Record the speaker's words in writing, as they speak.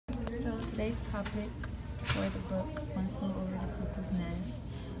today's topic for the book One Flew Over the Cuckoo's Nest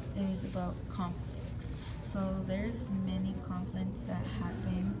is about conflicts. So there's many conflicts that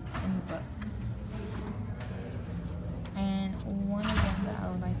happen in the book. And one of them that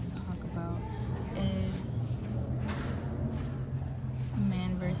I would like to talk about is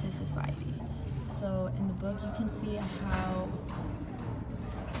man versus society. So in the book you can see how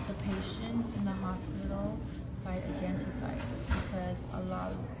the patients in the hospital fight against society because a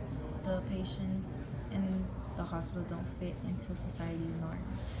lot of the patients in the hospital don't fit into society norm.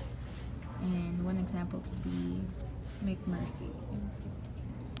 And one example could be McMurphy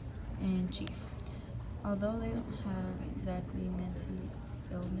and Chief. Although they don't have exactly mental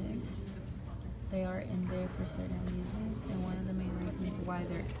illness, they are in there for certain reasons, and one of the main reasons why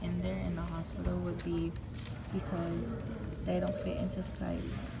they're in there in the hospital would be because they don't fit into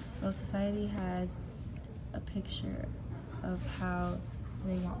society. So society has a picture of how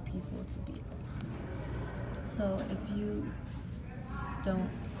they want people to be like. So if you don't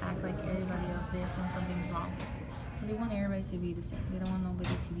act like everybody else, they assume something's wrong with you. So they want everybody to be the same. They don't want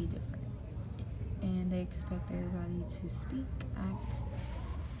nobody to be different. And they expect everybody to speak, act,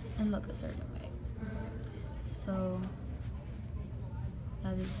 and look a certain way. So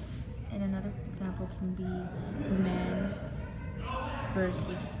that is, and another example can be man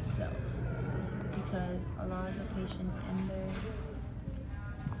versus self, because a lot of the patients in there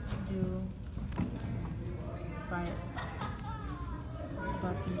do fight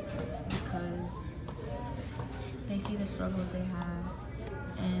about themselves because they see the struggles they have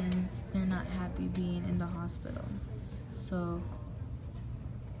and they're not happy being in the hospital. So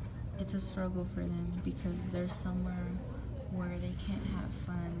it's a struggle for them because they're somewhere where they can't have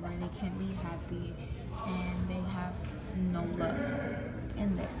fun, where they can't be happy, and they have no love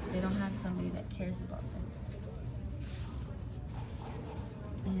in there. They don't have somebody that cares about them.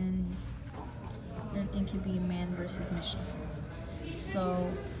 And another thing could be man versus machines. So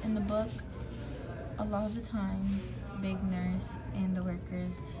in the book, a lot of the times, Big Nurse and the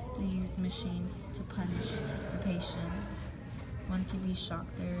workers do use machines to punish the patients. One could be shock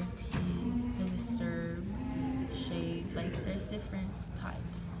therapy, the disturb, shave, like there's different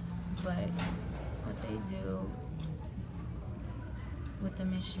types. But what they do with the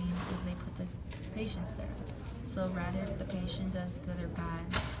machines is they put the patients there. So rather if the patient does good or bad,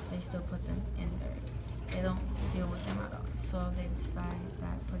 they still put them in there. They don't deal with them at all. So they decide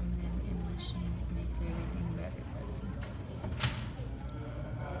that putting them in the machines makes everything better for them.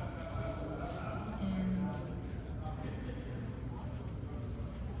 And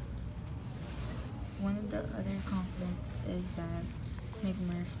one of the other conflicts is that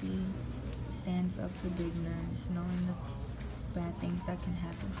McMurphy stands up to Big Nurse, knowing the bad things that can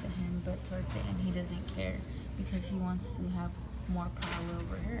happen to him, but towards the end he doesn't care because he wants to have more power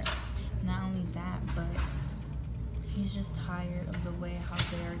over her. Not only that, but he's just tired of the way how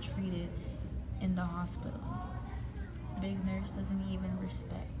they are treated in the hospital. Big Nurse doesn't even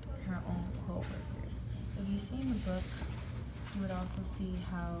respect her own co-workers. If you see in the book, you would also see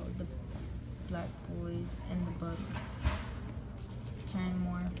how the black boys in the book turn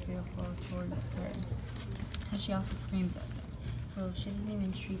more fearful towards her. And she also screams at them. So she doesn't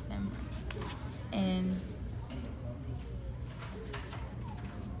even treat them right. And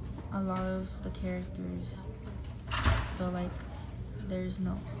a lot of the characters feel like there's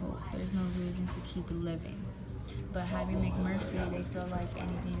no hope, there's no reason to keep living. But having McMurphy, they feel like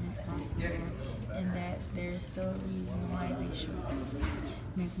anything is possible and that there's still a reason why they should.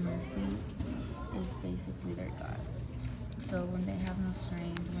 McMurphy is basically their god. So when they have no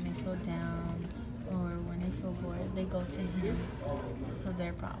strength, when they feel down, or when they feel bored, they go to him to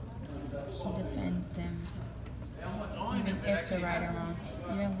their problems. He defends them, even if they're right or wrong.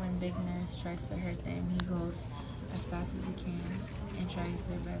 Even when Big Nurse tries to hurt them, he goes as fast as he can and tries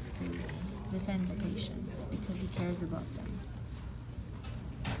their best to defend the patients because he cares about them.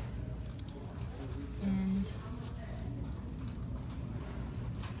 And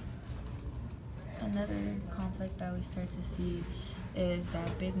another conflict that we start to see is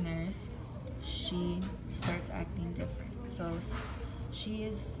that Big Nurse, she starts acting different. So she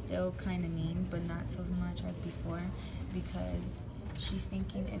is still kind of mean, but not so much as before, because she's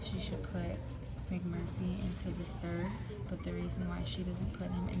thinking if she should put McMurphy into disturb, but the reason why she doesn't put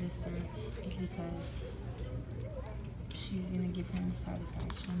him in disturb is because she's gonna give him the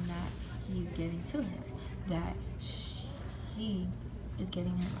satisfaction that he's getting to her, that he is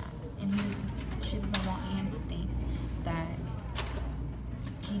getting her mad, and she doesn't want him to think that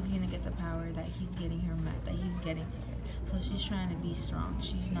he's gonna get the power that he's getting her mad, that he's getting to her. So she's trying to be strong.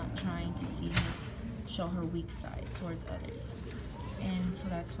 She's not trying to show her weak side towards others. and so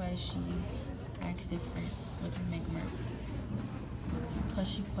that's why she acts different with McMurphy. Plus,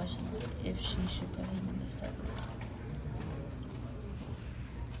 she questions if she should put him in the start.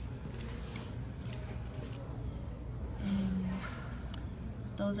 And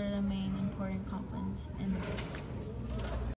those are the main important conflicts in the book.